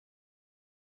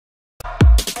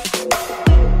Right,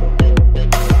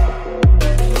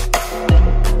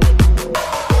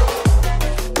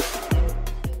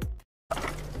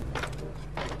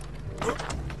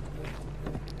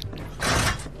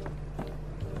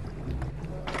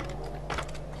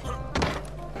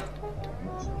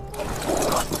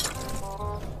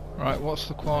 what's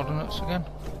the coordinates again?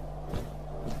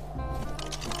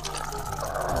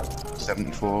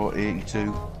 74,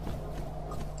 82.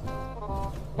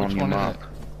 Which on your one map. is it?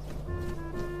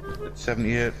 It's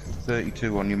 78,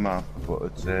 32 on your map, but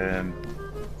it's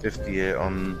 58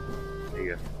 on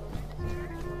here.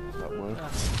 Does that work?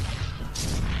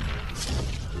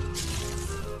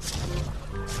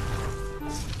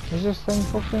 Is this thing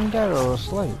fucking dead or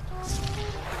asleep?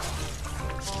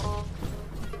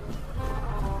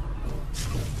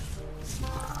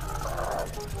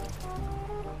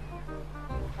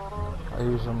 I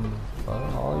use them,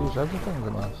 I'll use everything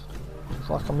the most. It's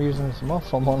like I'm using some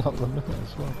off on one at the minute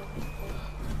as well.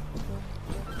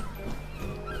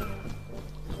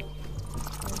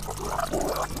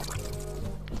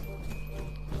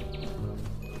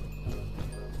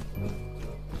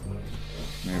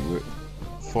 Yeah, we're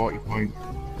 40 points.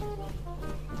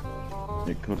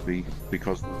 It could be,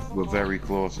 because we're very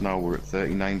close now. We're at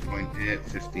 39.8,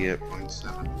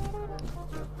 58.7.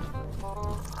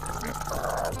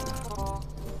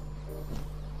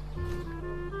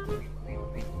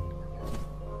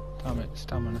 Damn it,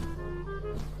 stamina.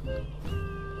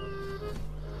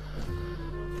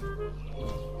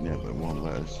 Yeah, they won't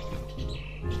let us.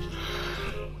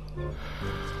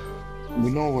 We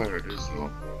know where it is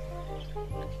though.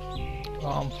 Oh,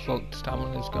 I'm fucked,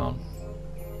 stamina's gone.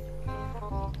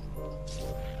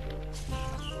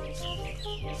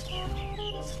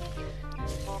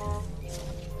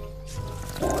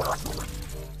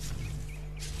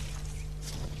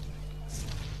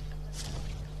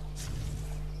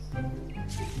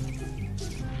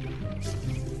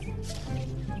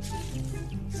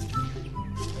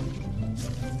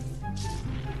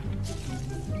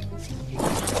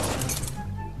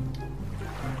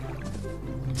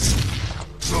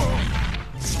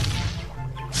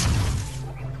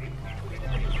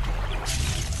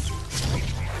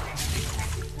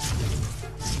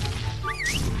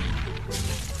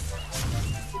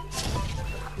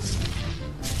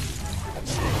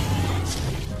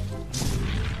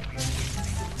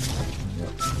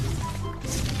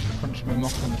 Punched me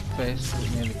mock in the face,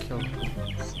 it nearly killed me.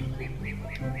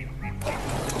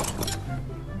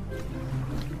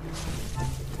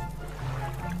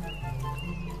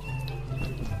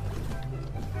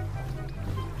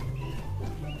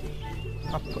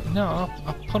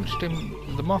 I punched him,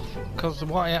 the moth, because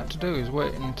what I had to do is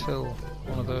wait until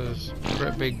one of those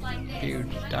great big, huge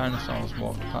dinosaurs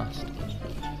walked past.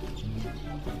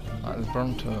 Like the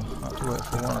Bronto, I had to wait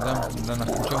for one of them, and then I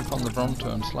can jump on the Bronto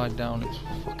and slide down its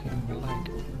fucking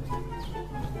leg.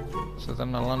 So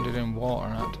then I landed in water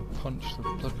and I had to punch the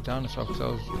bloody dinosaur because I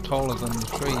was taller than the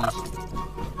trees.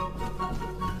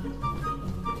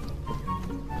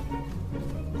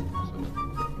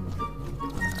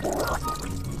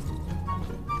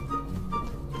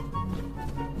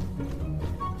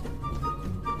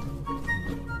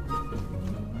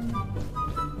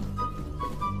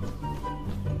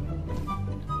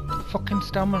 Fucking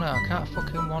stamina, I can't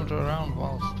fucking wander around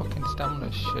while fucking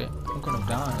stamina's shit. I'm gonna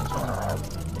die as well.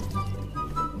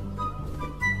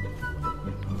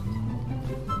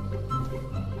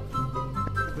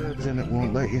 Birds in it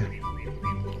won't let you.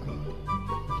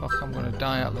 Fuck, I'm gonna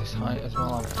die at this height as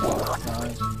well. I'm fucked,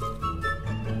 guys.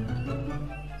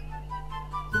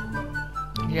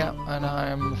 Yeah, and I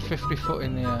am 50 foot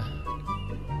in the air.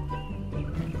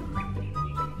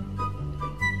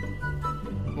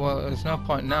 Well, there's no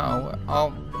point now.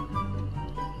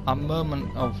 A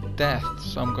moment of death,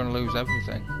 so I'm going to lose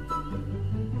everything.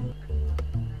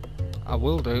 I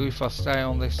will do if I stay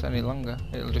on this any longer.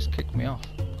 It'll just kick me off.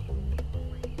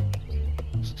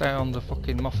 Stay on the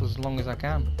fucking moth as long as I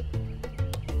can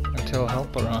until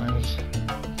help arrives,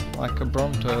 like a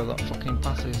Bronto that fucking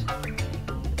passes.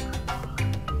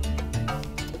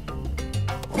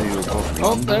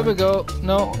 Oh, there we go.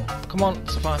 No, come on,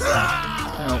 survive. No,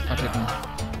 I didn't.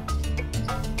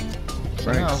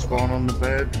 So Right, spawn on the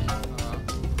bed.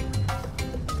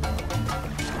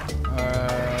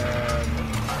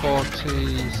 40,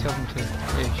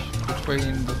 70-ish,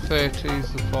 between the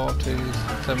 30s, the 40s, the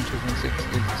 70s and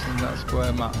 60s in that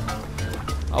square map.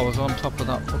 I was on top of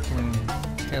that fucking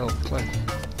hill, cliff.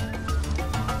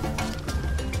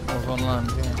 I was on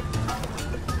land, yeah.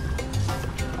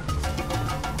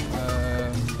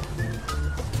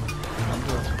 I'll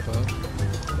do it, I suppose.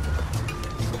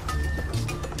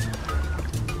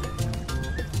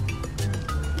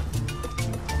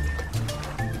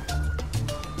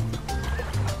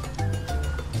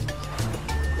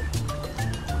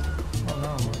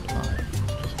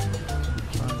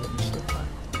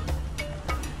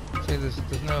 there's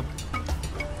no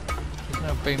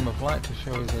beam of light to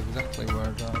show us exactly where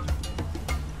it's at.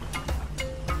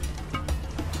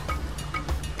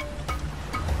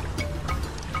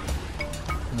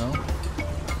 No?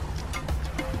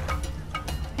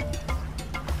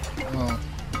 Well,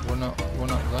 we're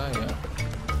not there yet.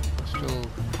 We're still...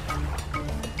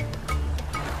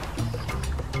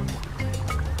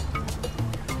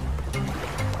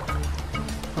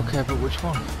 Okay, but which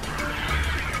one?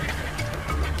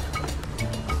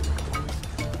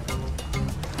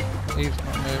 He's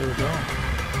not near at all.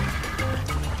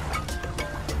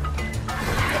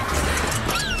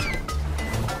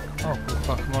 Oh, looks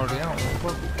like I'm already out.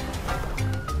 Look.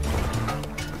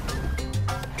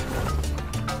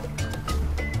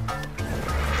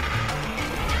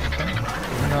 Okay. I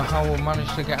don't know how we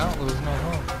managed to get out, there was no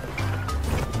hole.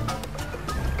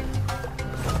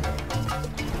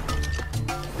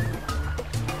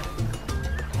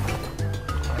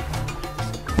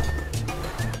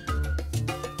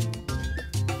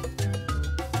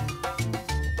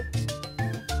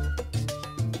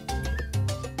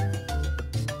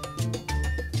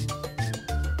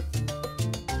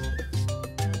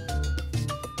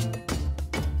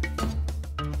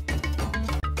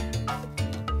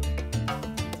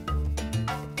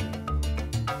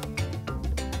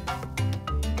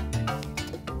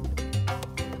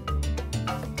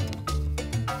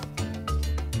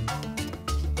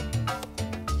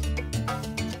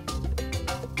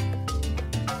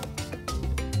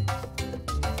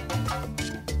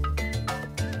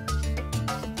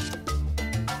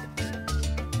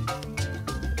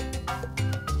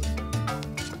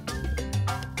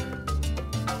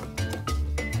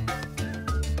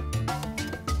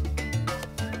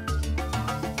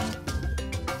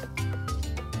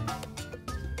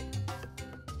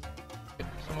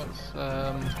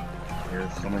 Yeah,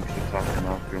 something's attacking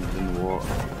our jumps in the water.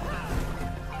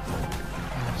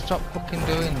 Stop fucking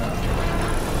doing that.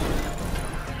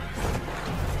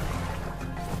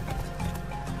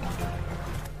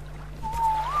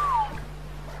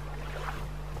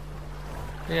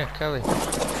 Yeah, Kelly.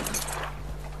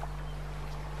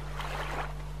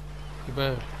 You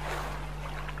bird.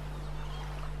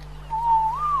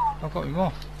 I've got him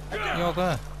off. You're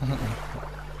there.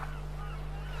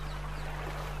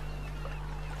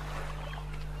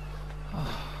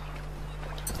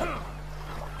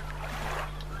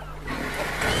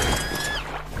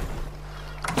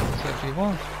 Said you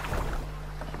was.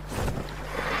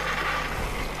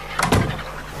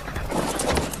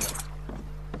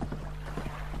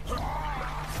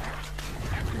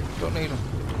 Don't need him.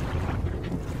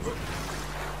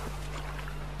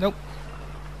 Nope.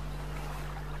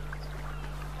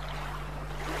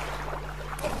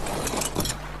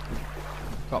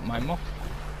 Got my muff.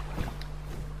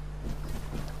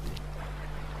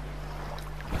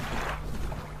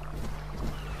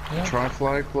 Yeah. Try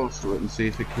fly close to it and see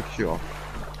if it kicks you off.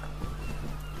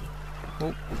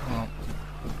 Oh, well.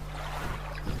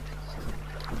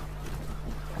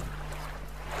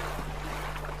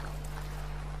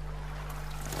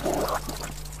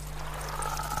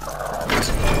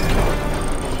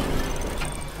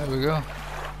 There we go.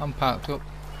 I'm parked up.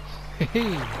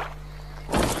 Hehe.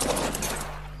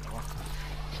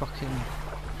 Fucking.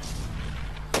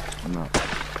 No.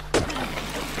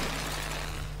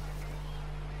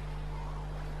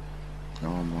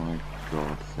 Oh my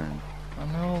god, Sam. I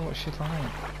know what she's like.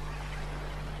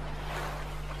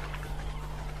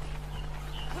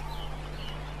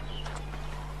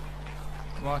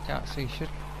 Well, I can't see shit.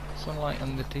 Sunlight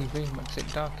on the TV makes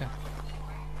it darker.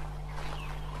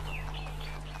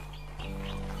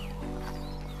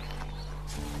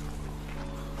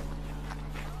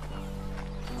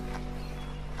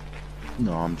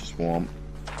 No, I'm just warm.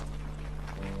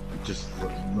 Just a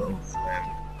little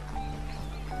flame.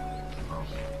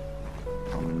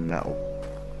 I'm metal.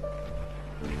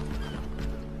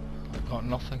 I've got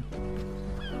nothing.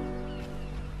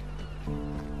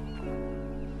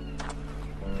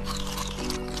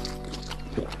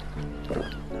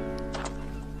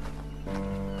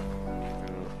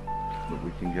 But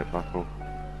we can get back up.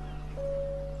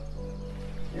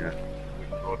 Yeah, we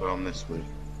can go down this way.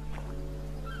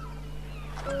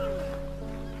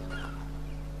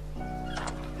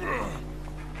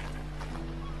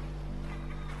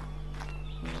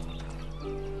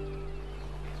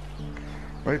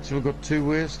 Right, so we've got two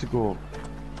ways to go.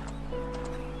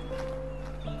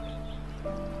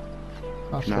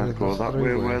 We can either go that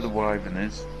way where the wyvern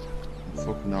is.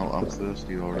 Fucking hell, I'm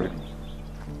thirsty already.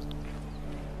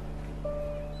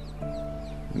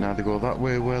 We can either go that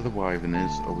way where the wyvern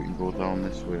is, or we can go down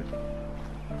this way.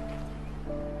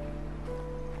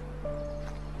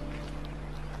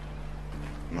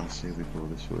 I say we go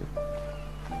this way.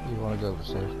 You want to go the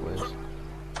safe ways.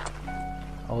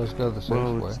 Always go the safe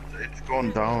Well, way. it's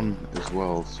gone down as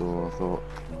well, so I thought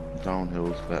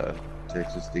downhill's better.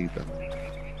 Takes us deeper.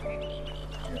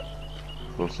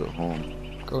 Close at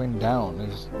home. Going down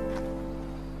is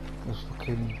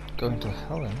fucking going to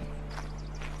hell, innit?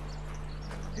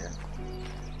 Yeah.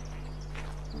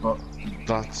 But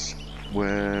that's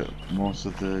where most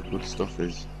of the good stuff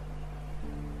is.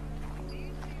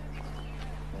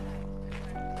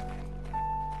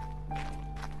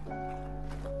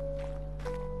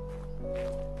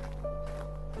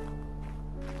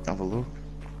 Have a look.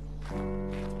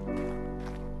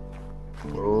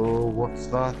 Oh, what's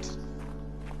that?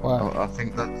 Wow. I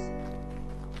think that's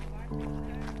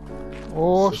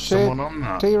Oh is shit! someone on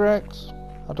that. T-Rex!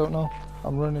 I don't know.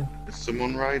 I'm running. Is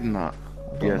someone riding that?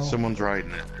 I don't Yeah, know. someone's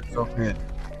riding it. It's up here.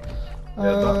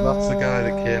 Yeah, that's the guy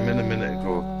that came in a minute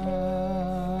ago.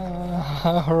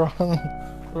 Run!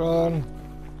 Run!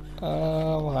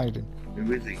 I'm hiding.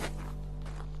 Who is he?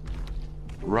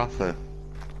 Rafa.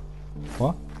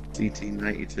 What?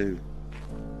 CT92.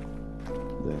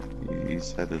 There,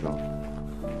 he's headed on.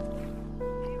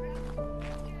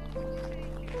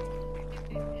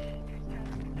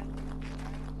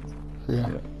 Yeah.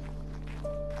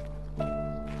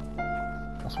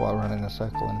 That's why I ran in a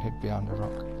circle and hid behind a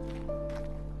rock.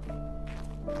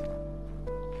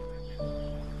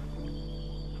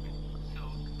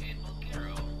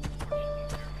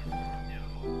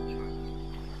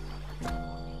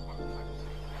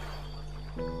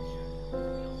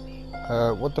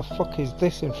 What the fuck is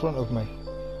this in front of me?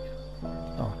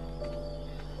 Oh.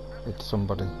 It's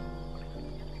somebody.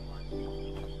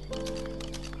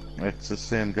 It's the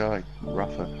same guy,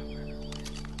 Rafa.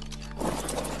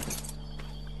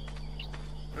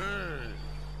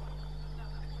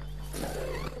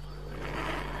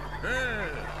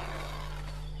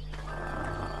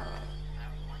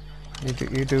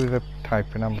 You do the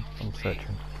typing, I'm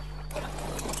searching.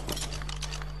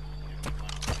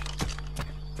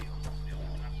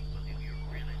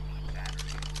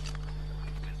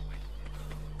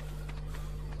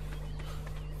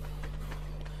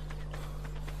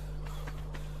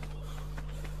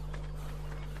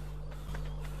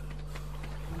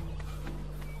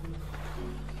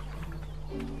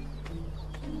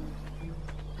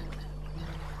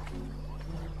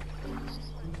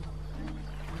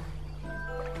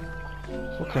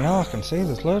 Fucking hell, I can see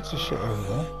there's loads of shit over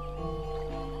there.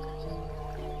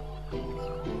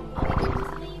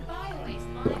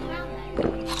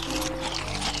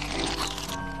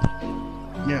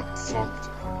 Yeah, fucked.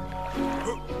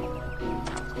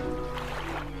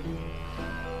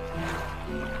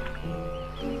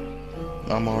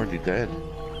 I'm already dead.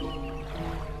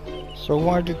 So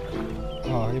why did...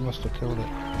 Oh, he must have killed it.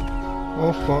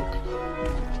 Oh fuck.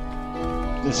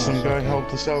 There's some guy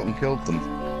helped us out and killed them.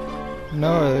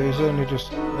 No, he's only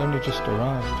just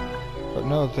arrived. But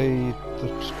no, the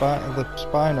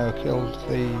Spino killed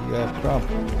the crab.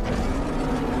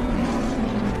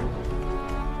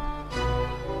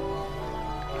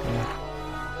 Yeah.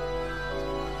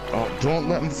 Oh, don't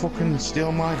let him fucking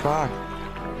steal my bag.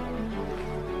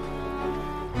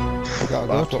 You gotta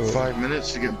go I've to got it. 5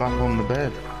 minutes to get back on the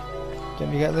bed.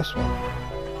 Didn't you get this one?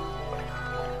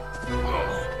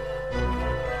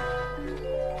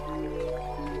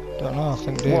 Don't know, I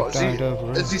think Dave What, died over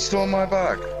has here. he stolen my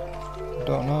bag? I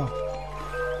don't know.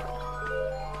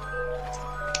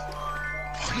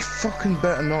 Oh, you fucking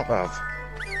better not have.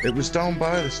 It was down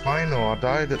by the Spino. I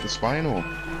died at the Spino.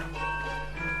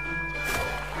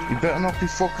 You better not be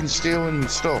fucking stealing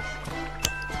stuff.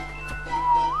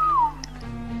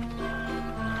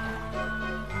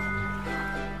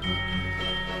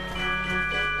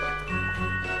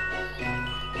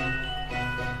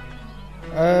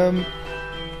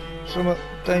 Somewhat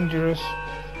dangerous.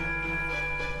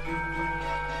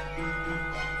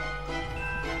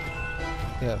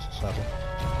 Yeah, it's a saddle.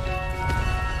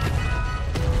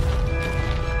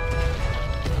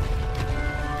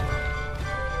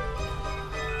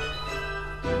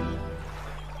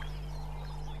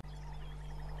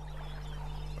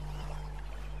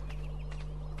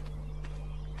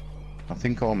 I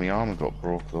think all my armor got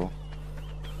broke though.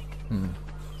 Hmm.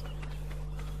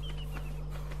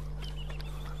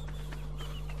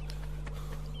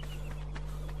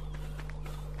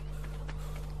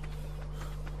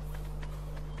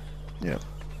 Yeah.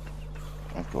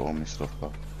 I've got all my stuff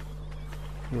back.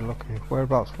 You're lucky.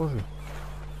 Whereabouts was you?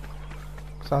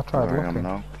 Because I tried Where I looking. am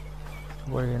now.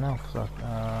 Where are you now? Because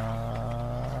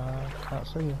I can't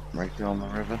see you. Right down the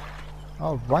river.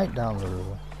 Oh, right down the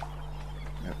river.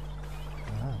 Yep.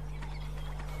 Ah.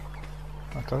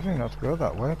 I told you not to go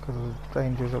that way because there's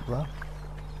dangers up there.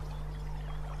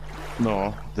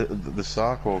 No, the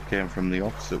Sarko came from the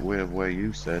opposite way of where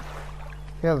you said.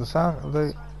 Yeah, the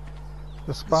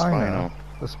Spino.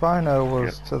 The Spino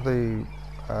was to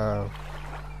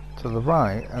the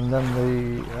right, and then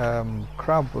the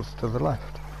crab was to the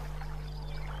left.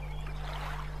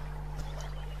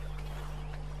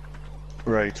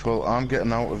 Right, well, I'm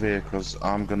getting out of here because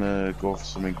I'm gonna go for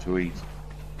something to eat.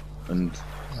 And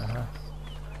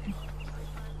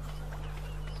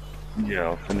yeah,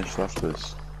 I'll finish after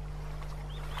this.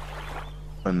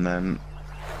 And then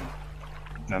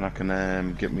I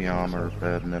can get my armor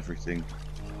repaired and everything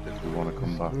if we want to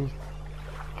come back.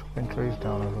 Chopping trees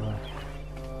down over there.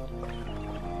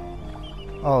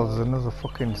 Oh, there's another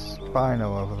fucking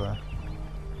Spino over there.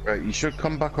 Right, you should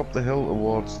come back up the hill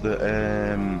towards the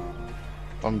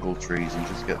fungal trees and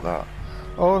just get that.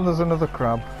 Oh, and there's another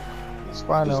crab.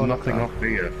 Spino. There's nothing crab. up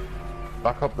here.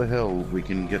 Back up the hill, we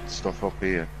can get stuff up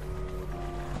here.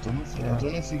 I don't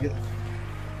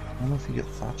know if you get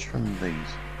thatch from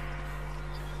these.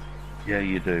 Yeah,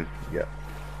 you do. Yeah.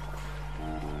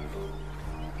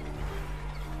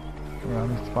 Yeah, I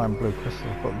need to find blue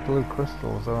crystals, but blue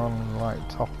crystals are on like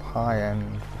top high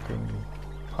end fucking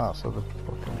parts of the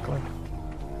fucking cliff.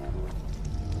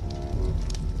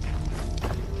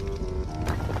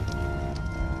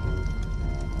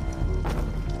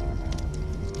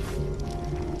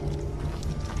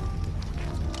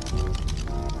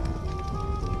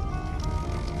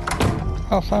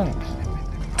 Oh, thanks.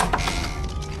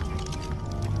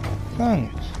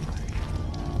 Thanks.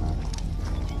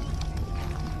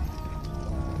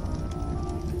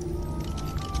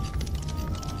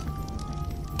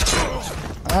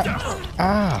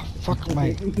 Fuck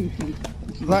mate.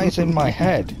 That is in my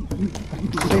head. I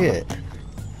can see it.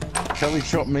 Kelly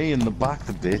shot me in the back,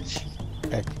 the bitch.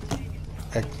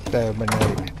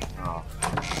 Exterminate. Oh.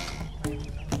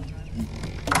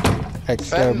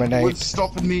 Exterminate. What's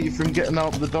stopping me from getting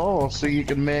out the door so you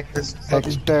can make this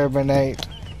Exterminate.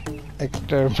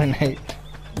 Exterminate.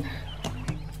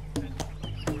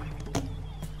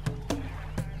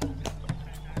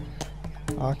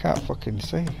 I can't fucking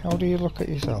see. How do you look at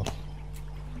yourself?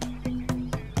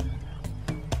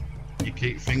 You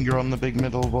keep finger on the big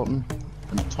middle button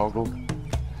and toggle.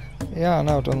 Yeah, I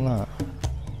know, I've done that.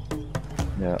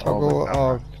 Yeah, Toggle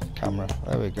or camera.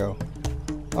 There we go.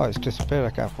 Oh, it's disappeared. I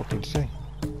can't fucking see.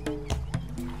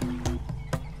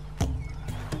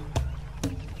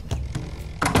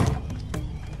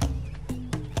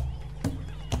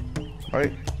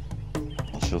 Right.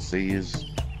 I shall see yous.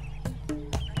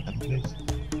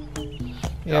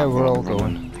 Yeah, we're all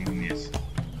going.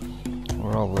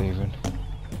 We're all leaving.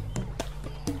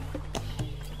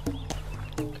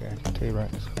 Okay,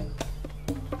 T-Rex.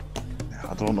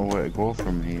 I don't know where to go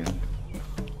from here.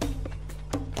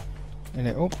 In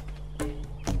it up?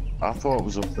 I thought it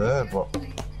was up there, but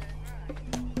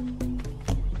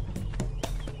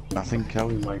I think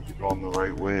Kelly might be going the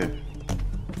right way.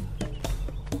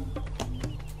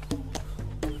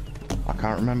 I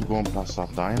can't remember going past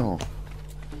that dino.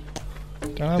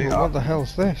 Don't know, but what the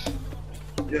hell's this?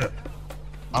 Yeah.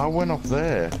 I went up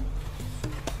there.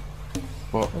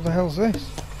 But What the hell's this?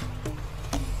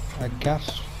 A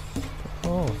gas...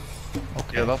 Oh,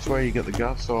 okay. yeah, that's where you get the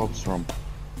gas orbs from.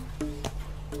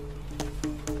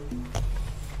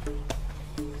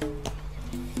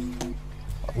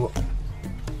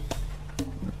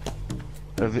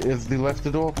 Have they left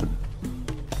it open?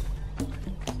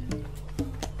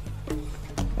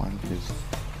 Wankers.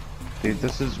 Dude,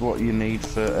 this is what you need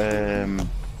for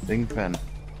thing pen.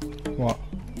 What?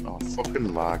 Oh,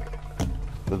 fucking lag.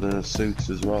 For the suits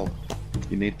as well.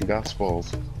 You need the gas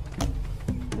balls.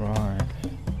 Right.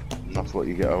 And that's what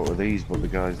you get out of these, but the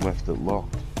guys left it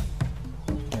locked.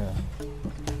 Yeah.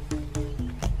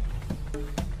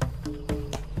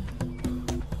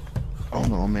 Oh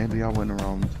no, maybe I went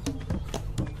around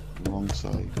the wrong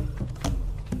side.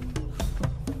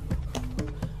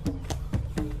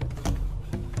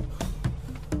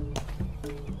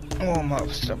 Oh, I'm out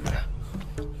of stamina.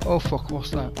 Oh fuck,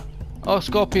 what's that? Oh,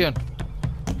 scorpion!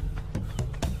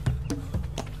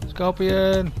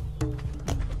 Scorpion!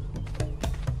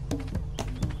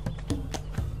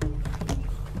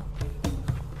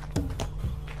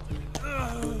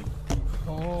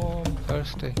 Oh, I'm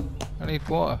thirsty. I need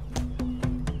water.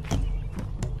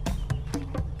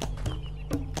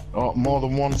 Oh, more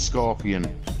than one scorpion.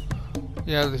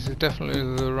 Yeah, this is definitely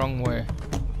the wrong way.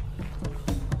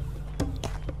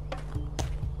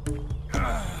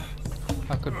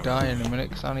 I could die in a minute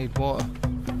because I need water.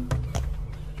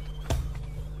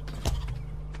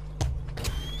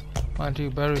 Mind you,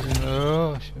 berries in the...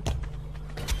 Oh shit.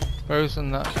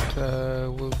 Frozen, that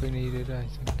will be needed, I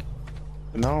think.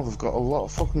 No, they've got a lot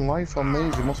of fucking life on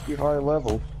these. They must be high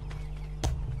level.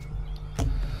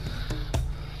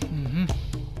 Mm-hmm.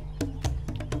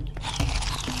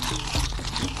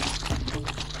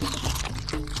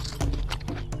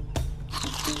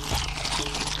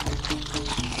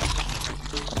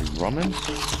 Are they running?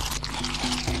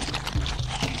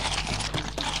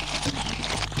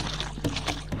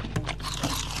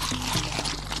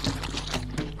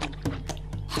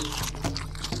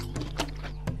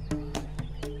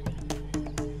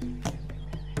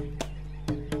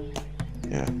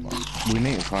 Yeah, we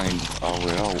need to find our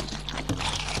way out.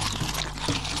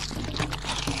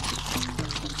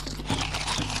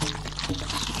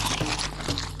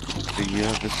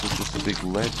 Yeah, this is just a big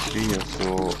ledge here, so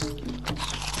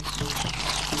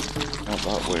not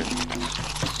that way.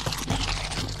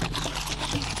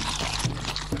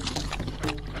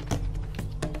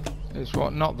 It's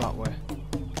what, not that way?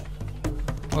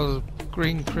 Well,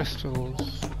 green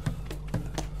crystals.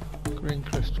 Green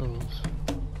crystals.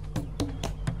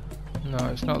 No,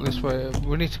 it's not this way.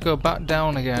 We need to go back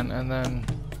down again, and then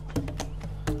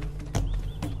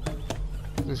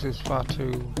this is far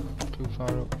too far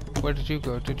up. Where did you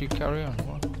go? Did you carry on?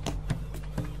 What?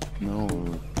 No,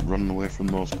 running away from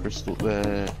those crystal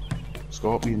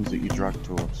scorpions that you dragged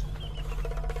towards.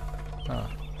 Ah.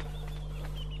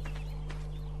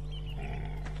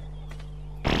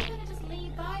 You're gonna just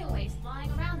leave bio-waste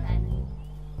lying around then?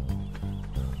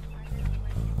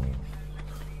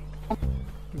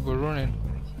 We're running.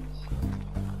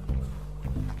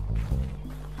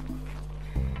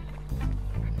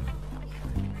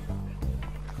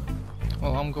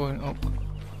 Well, I'm going up.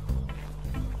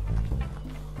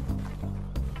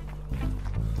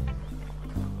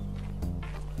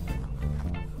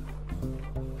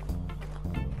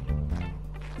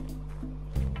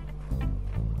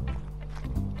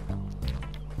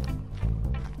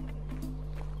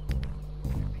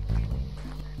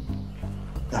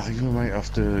 I think we might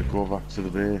have to go back to the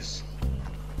base.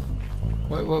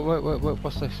 Wait,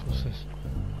 what's this? What's this?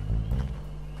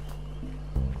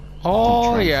 I'm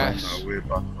Oh trying to yes! find our way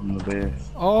back from the base.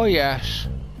 Oh yes!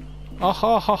 Oh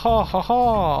ha ha ha ha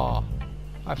ha!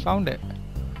 I found it.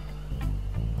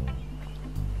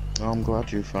 I'm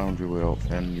glad you found your way up,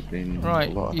 Ken. You've been Right,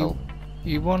 a lot of help.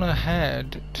 you want to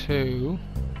head to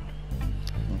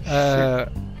Oh,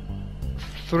 shit.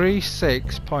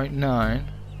 36.9,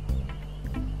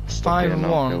 Stop here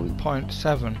now, Kelly.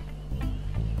 51.7.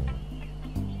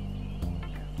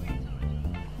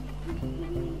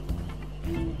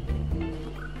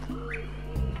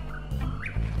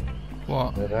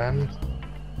 What? Dead end.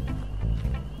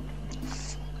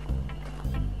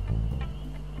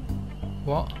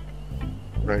 What?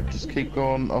 Right, just keep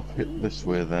going up it this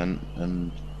way then,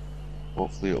 and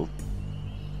hopefully it'll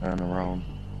turn around.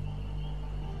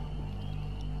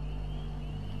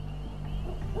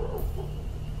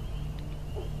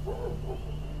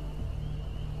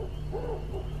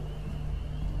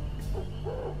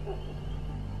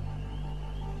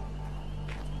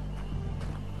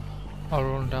 I'll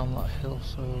run down that hill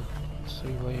so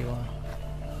see where you are.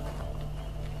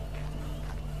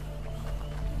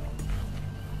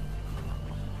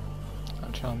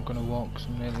 Actually, I'm gonna walk because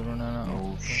I'm nearly running out.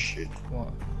 Oh of shit.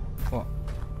 What? What?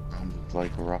 Sounded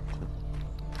like a raptor.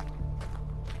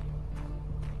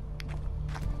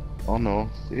 Oh no,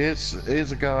 here's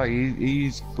a guy,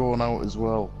 he's going out as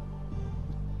well.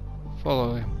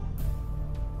 Follow him.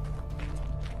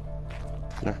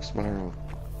 Jack Sparrow.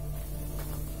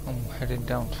 I'm heading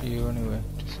down to you anyway,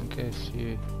 just in case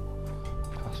you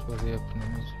pass where the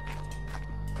opening is.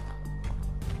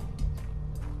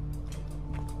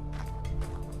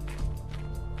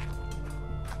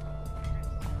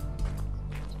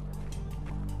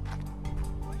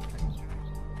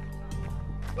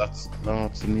 No,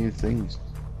 it's the new things.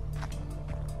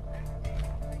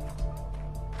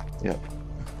 Yep.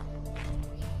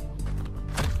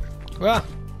 Ah!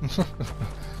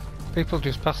 People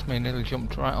just passed me and nearly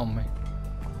jumped right on me.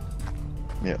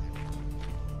 Yep.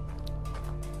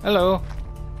 Hello!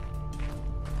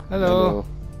 Hello!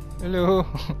 Hello!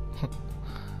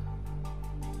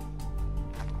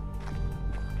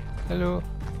 Hello!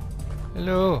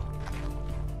 Hello!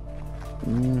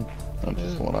 I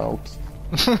just want out.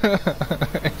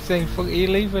 It's saying, fuck, are you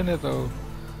leaving it though?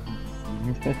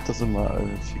 It doesn't matter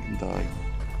if she can die.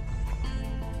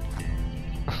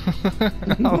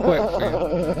 I'll wait for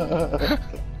you.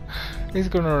 He's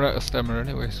gonna run out of stamina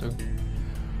anyway soon.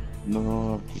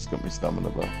 No, I've just got my stamina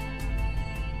back.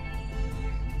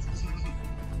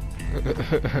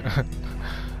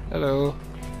 Hello.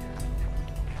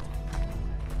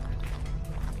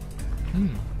 Hmm.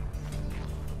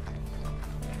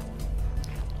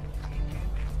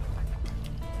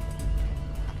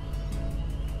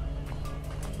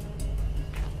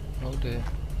 Oh dear.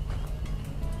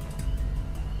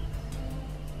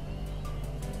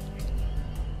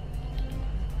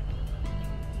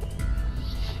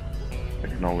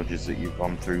 Acknowledges that you've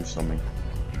gone through something.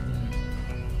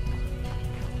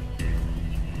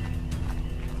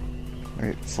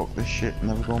 Right, fuck this shit,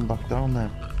 never going back down there.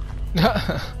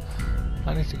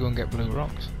 I need to go and get blue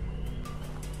rocks.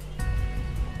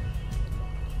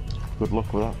 Good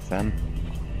luck with that, Fen.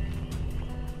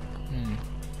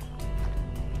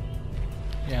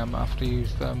 Yeah, I might have to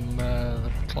use them,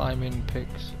 the climbing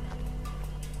picks.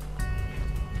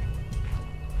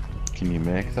 Can you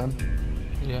make them?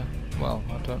 Yeah, well,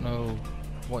 I don't know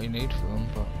what you need for them,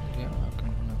 but yeah, I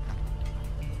can.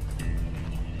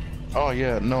 Oh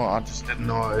yeah, no, I just didn't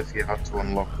know if you had to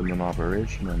unlock them in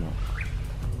Aberration or not.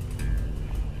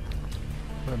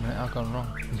 Wait a minute, I've gone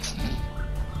wrong.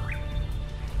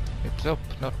 It's up,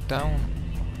 not down.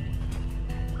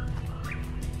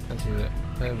 This is it.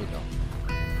 There we go.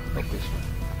 Up this way.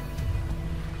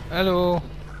 Hello!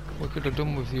 What could have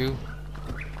done with you?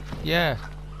 Yeah!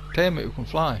 Tame it who can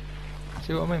fly.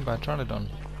 See what I mean by Pteranodon?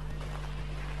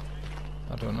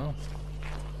 I don't know.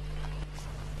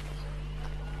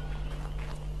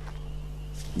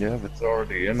 Yeah, if it's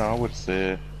already in, I would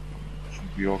say it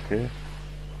should be okay.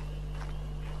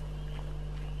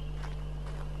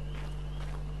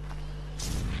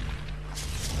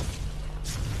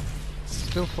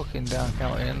 Still fucking dark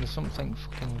out here and there's something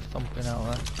fucking thumping out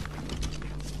there.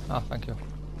 Ah, thank you.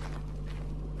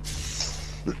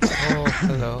 Oh,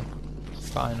 hello.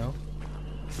 Spino.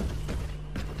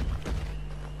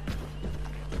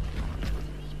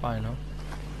 Spino.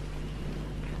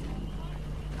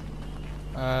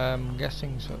 I'm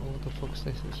guessing so. What the fuck's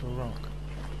this? It's a rock.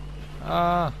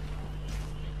 Ah!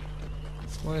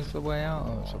 Where's the way out?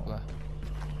 Oh, it's up there.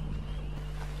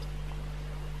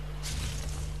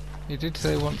 He did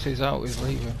say once he's out, he's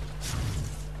leaving.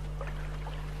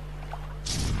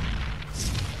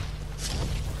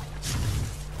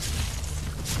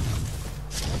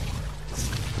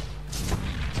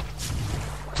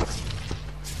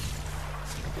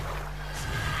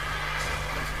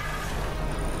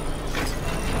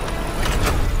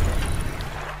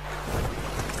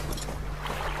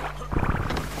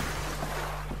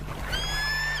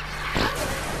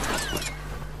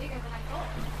 Bigger than I thought.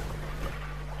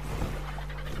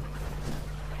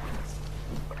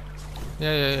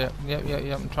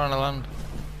 Yeah, I'm trying to land.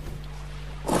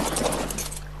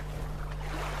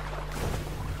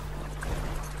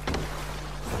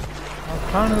 I'm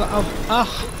trying to land.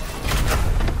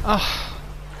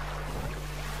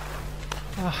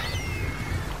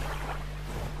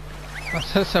 I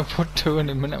said I put 2 in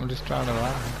a minute, I'm just trying to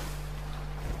land.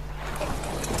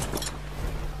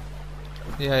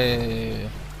 Yeah.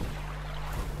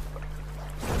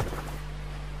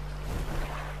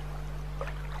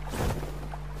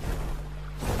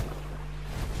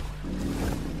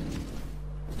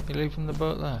 You leaving the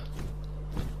boat there?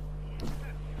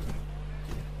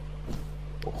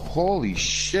 Holy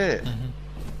shit!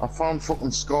 I found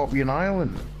fucking Scorpion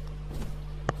Island.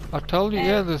 I told you,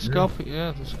 yeah, there's scorpion.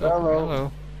 Yeah, there's scorpion.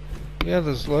 Hello. Yeah,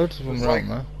 there's loads of them There's around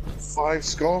like there. 5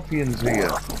 scorpions here.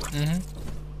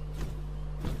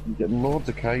 I'm getting loads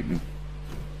of chitin.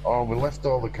 Oh, we left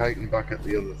all the chitin back at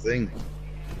the other thing.